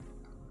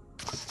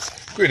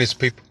Greetings,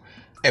 people,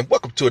 and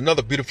welcome to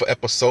another beautiful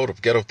episode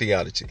of Ghetto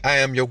Theology. I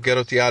am your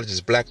Ghetto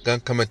Theologist, Black Gun,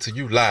 coming to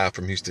you live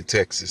from Houston,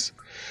 Texas.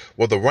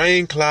 Well, the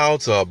rain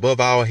clouds are above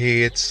our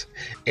heads,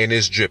 and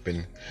it's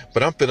dripping.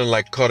 But I'm feeling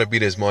like Cardi B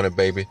this morning,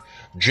 baby.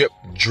 Drip,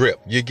 drip.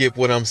 You get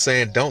what I'm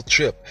saying? Don't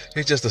trip.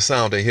 It's just the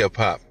sound of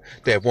hip-hop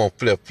that won't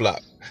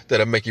flip-flop,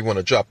 that'll make you want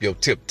to drop your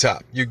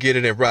tip-top. You get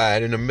it and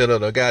ride in the middle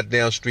of the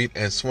goddamn street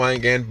and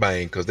swing and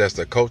bang, because that's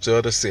the culture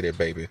of the city,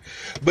 baby.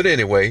 But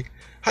anyway,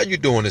 how you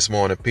doing this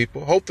morning,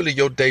 people? Hopefully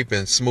your day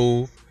been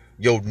smooth.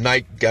 Your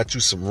night got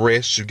you some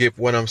rest. You get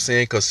what I'm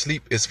saying? Because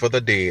sleep is for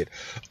the dead.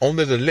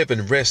 Only the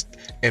living rest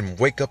and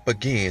wake up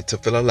again to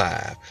feel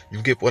alive.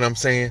 You get what I'm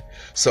saying?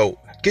 So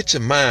get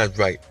your mind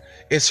right.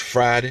 It's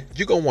Friday.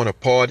 You're going to want to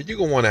party. You're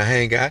going to want to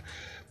hang out.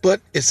 But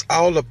it's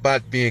all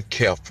about being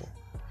careful.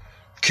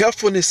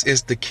 Carefulness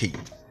is the key.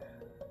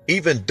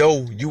 Even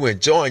though you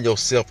enjoying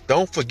yourself,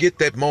 don't forget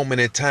that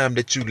moment in time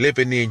that you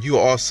living in. You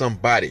are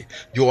somebody.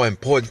 You are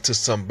important to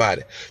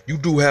somebody. You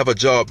do have a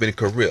job and a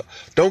career.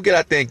 Don't get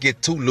out there and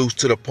get too loose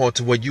to the point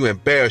to where you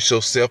embarrass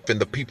yourself and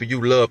the people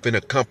you love in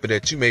the company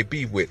that you may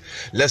be with.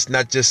 Let's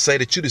not just say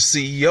that you're the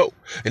CEO.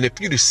 And if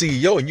you're the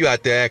CEO and you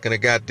out there acting a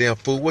goddamn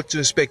fool, what you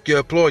expect your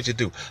employees to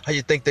do? How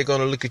you think they're going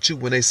to look at you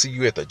when they see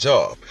you at the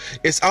job?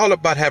 It's all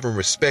about having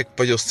respect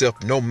for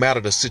yourself, no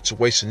matter the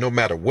situation, no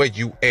matter where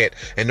you at,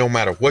 and no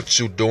matter what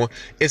you doing.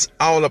 It's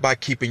all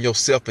about keeping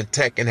yourself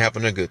intact and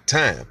having a good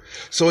time.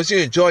 So as you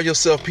enjoy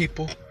yourself,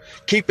 people,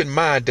 keep in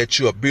mind that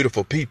you are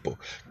beautiful people.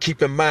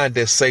 Keep in mind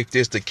that safety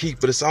is the key,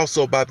 but it's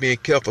also about being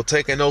careful,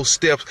 taking those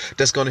steps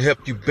that's going to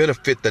help you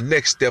benefit the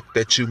next step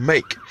that you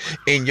make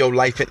in your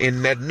life and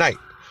in that night.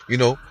 You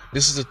know,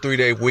 this is a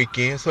 3-day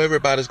weekend, so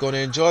everybody's going to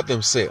enjoy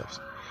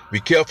themselves. Be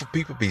careful,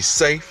 people. Be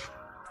safe.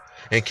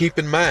 And keep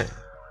in mind,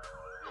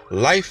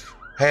 life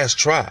has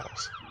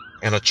trials,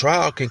 and a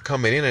trial can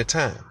come at any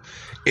time.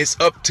 It's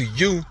up to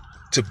you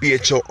to be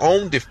at your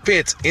own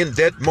defense in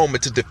that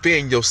moment to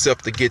defend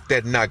yourself to get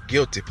that not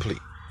guilty plea.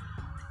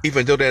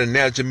 Even though that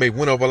analogy may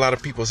win over a lot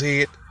of people's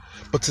head,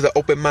 but to the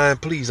open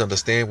mind, please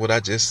understand what I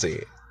just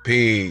said.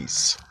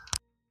 Peace.